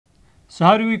So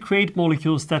how do we create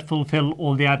molecules that fulfill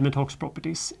all the admin-tox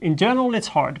properties? In general, it's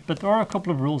hard, but there are a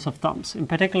couple of rules of thumbs. In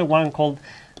particular, one called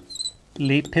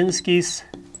Lipinski's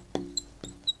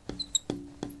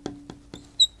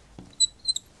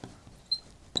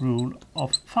rule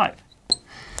of 5.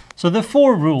 So the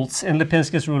 4 rules in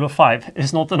Lipinski's rule of 5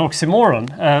 is not an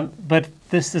oxymoron, but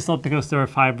this is not because there are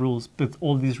 5 rules, but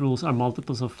all these rules are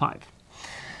multiples of 5.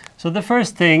 So the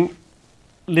first thing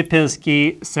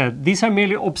Lipinski said, these are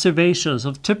merely observations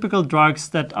of typical drugs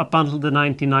that up until the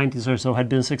 1990s or so had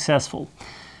been successful.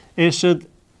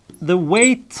 The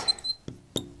weight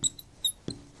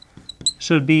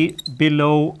should be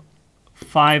below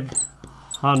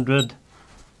 500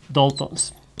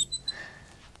 daltons.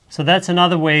 So that's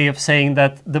another way of saying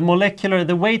that the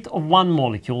weight of one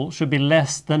molecule should be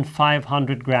less than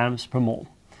 500 grams per mole,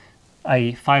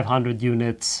 i.e. 500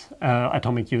 units,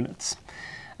 atomic units.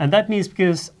 And that means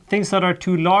because things that are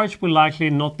too large will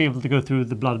likely not be able to go through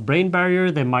the blood-brain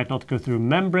barrier, they might not go through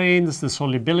membranes, the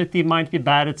solubility might be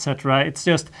bad, etc.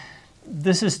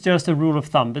 This is just a rule of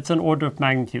thumb, it's an order of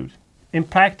magnitude. In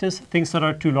practice, things that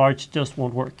are too large just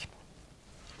won't work.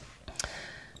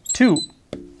 2.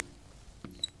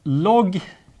 Log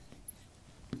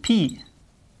P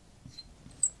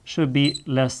should be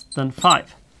less than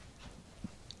 5.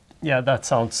 Yeah, that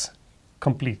sounds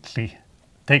completely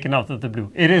taken out of the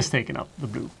blue. It is taken out of the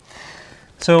blue.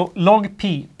 So log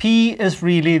P. P is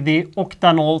really the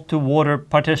octanol to water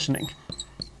partitioning.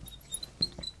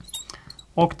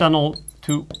 Octanol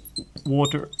to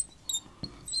water.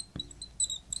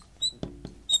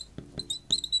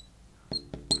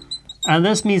 And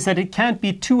this means that it can't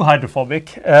be too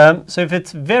hydrophobic. So if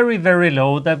it's very, very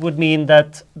low, that would mean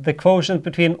that the quotient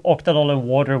between octanol and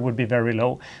water would be very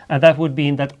low. And that would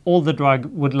mean that all the drug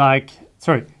would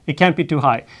it can't be too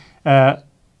high.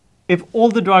 If all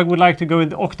the drug would like to go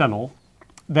into octanol,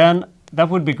 then that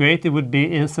would be great. It would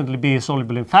instantly be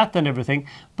soluble in fat and everything,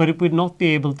 but it would not be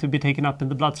able to be taken up in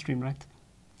the bloodstream, right?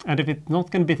 And if it's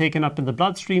not going to be taken up in the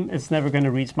bloodstream, it's never going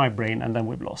to reach my brain, and then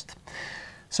we've lost.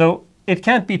 So it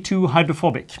can't be too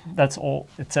hydrophobic. That's all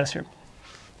it says here.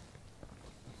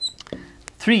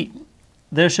 3.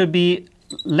 There should be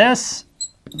less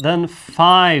than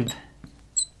 5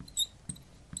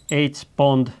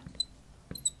 H-bond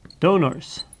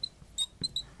donors.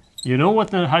 You know what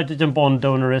the hydrogen bond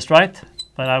donor is, right?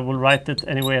 But I will write it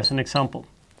anyway as an example.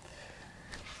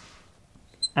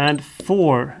 And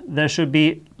 4, there should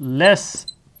be less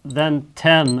than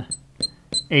 10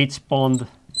 H-bond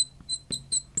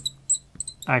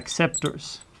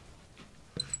acceptors.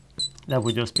 That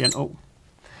would just be an O.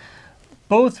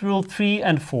 Both rule 3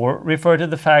 and 4 refer to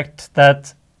the fact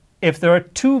that if there are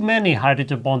too many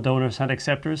hydrogen bond donors and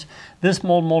acceptors, this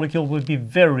small molecule will be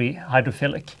very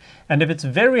hydrophilic. And if it's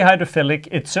very hydrophilic,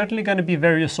 it's certainly going to be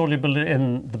very soluble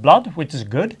in the blood, which is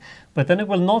good, but then it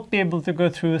will not be able to go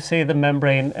through, say, the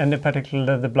membrane and in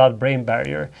particular the blood-brain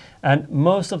barrier. And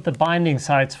most of the binding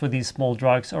sites for these small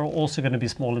drugs are also going to be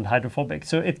small and hydrophobic.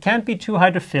 So it can't be too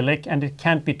hydrophilic and it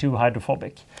can't be too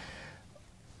hydrophobic.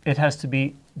 It has to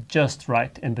be just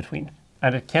right in between.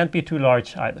 And it can't be too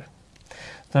large either.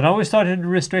 So now we started to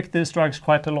restrict these drugs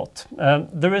quite a lot.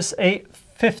 There is a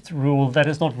 5th rule that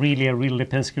is not really a real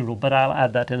Lipinski rule, but I'll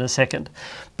add that in a second.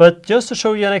 But just to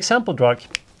show you an example drug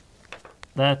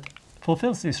that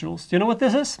fulfills these rules. Do you know what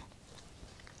this is?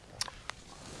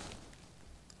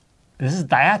 This is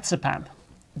diazepam.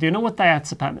 Do you know what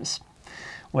diazepam is?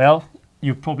 Well,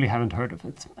 you probably haven't heard of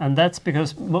it. And that's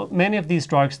because many of these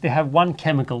drugs, they have one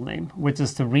chemical name, which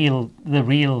is the real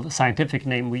scientific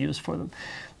name we use for them.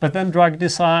 But then drug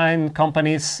design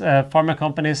companies, pharma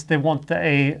companies, they want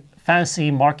a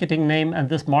fancy marketing name, and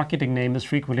this marketing name is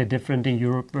frequently different in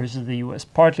Europe versus the US,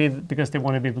 partly because they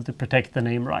want to be able to protect the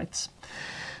name rights.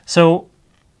 So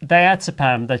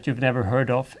diazepam that you've never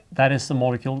heard of, that is the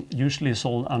molecule usually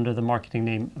sold under the marketing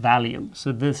name Valium.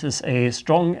 So this is a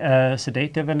strong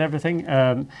sedative and everything.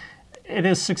 It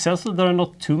is successful. There are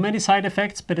not too many side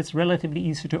effects, but it's relatively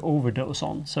easy to overdose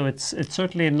on. So it's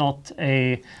certainly not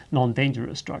a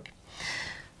non-dangerous drug.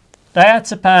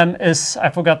 Diazepam is, I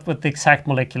forgot what the exact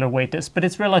molecular weight is, but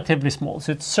it's relatively small.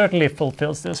 So it certainly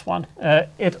fulfills this one.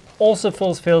 It also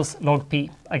fulfills log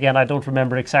P. Again, I don't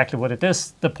remember exactly what it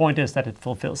is. The point is that it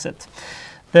fulfills it.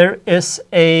 There is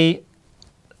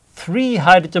 3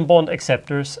 hydrogen bond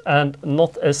acceptors and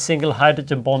not a single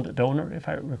hydrogen bond donor, if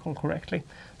I recall correctly.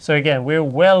 So again, we're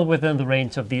well within the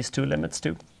range of these 2 limits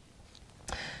too.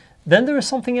 Then there is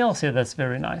something else here that's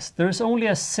very nice. There is only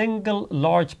a single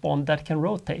large bond that can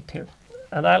rotate here.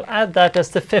 And I'll add that as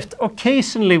the 5th.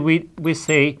 Occasionally we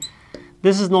say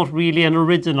this is not really an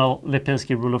original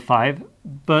Lipinski rule of 5,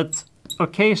 but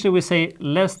occasionally we say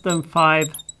less than 5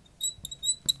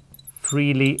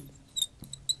 freely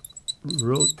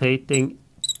rotating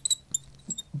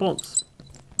bonds.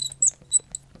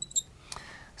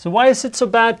 So why is it so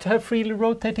bad to have freely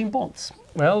rotating bonds?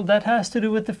 Well, that has to do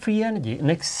with the free energy in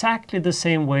exactly the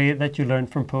same way that you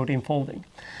learned from protein folding.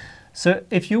 So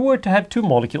if you were to have two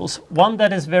molecules, one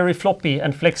that is very floppy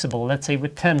and flexible, let's say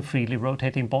with 10 freely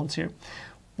rotating bonds here,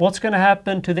 what's going to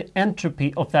happen to the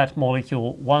entropy of that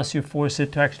molecule once you force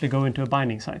it to actually go into a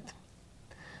binding site?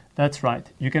 That's right,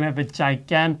 you can have a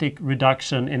gigantic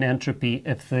reduction in entropy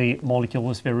if the molecule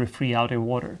was very free out in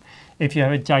water. If you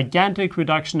have a gigantic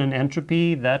reduction in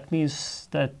entropy, that means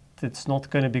that it's not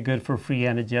going to be good for free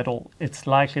energy at all. It's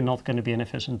likely not going to be an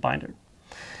efficient binder.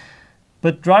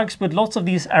 But drugs with lots of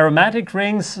these aromatic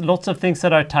rings, lots of things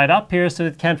that are tied up here so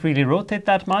it can't really rotate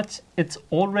that much, it's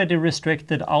already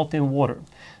restricted out in water.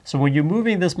 So when you're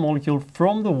moving this molecule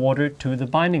from the water to the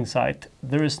binding site,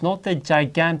 there is not a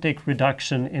gigantic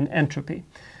reduction in entropy.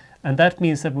 And that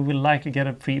means that we will likely get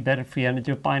a better free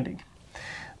energy of binding.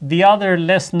 The other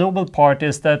less noble part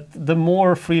is that the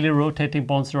more freely rotating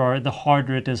bonds there are, the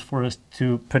harder it is for us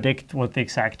to predict what the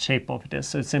exact shape of it is.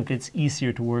 So it's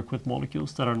easier to work with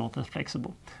molecules that are not as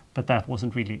flexible. But that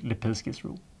wasn't really Lipinski's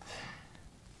rule.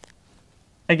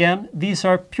 Again, these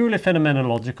are purely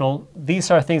phenomenological. These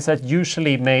are things that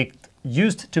usually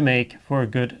used to make for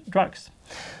good drugs.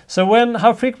 So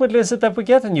how frequently is it that we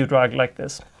get a new drug like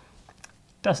this?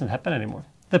 It doesn't happen anymore.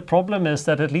 The problem is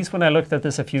that at least when I looked at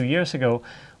this a few years ago,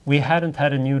 we hadn't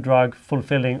had a new drug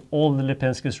fulfilling all the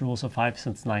Lipinski's rules of 5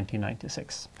 since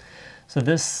 1996. So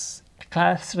this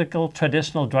classical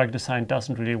traditional drug design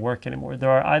doesn't really work anymore. There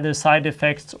are either side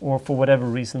effects or for whatever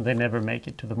reason they never make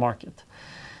it to the market.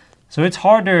 So it's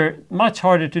much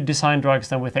harder to design drugs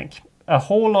than we think. A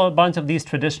whole bunch of these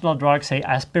traditional drugs, say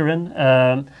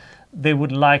aspirin, they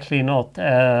would likely not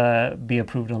be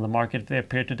approved on the market if they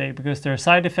appear today because there are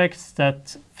side effects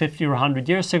that 50 or 100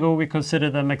 years ago we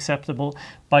considered them acceptable.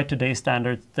 By today's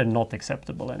standards, they're not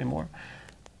acceptable anymore.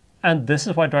 And this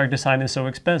is why drug design is so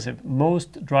expensive.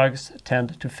 Most drugs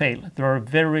tend to fail. There are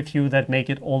very few that make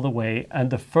it all the way, and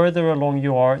the further along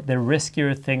you are, the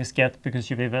riskier things get because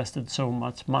you've invested so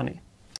much money.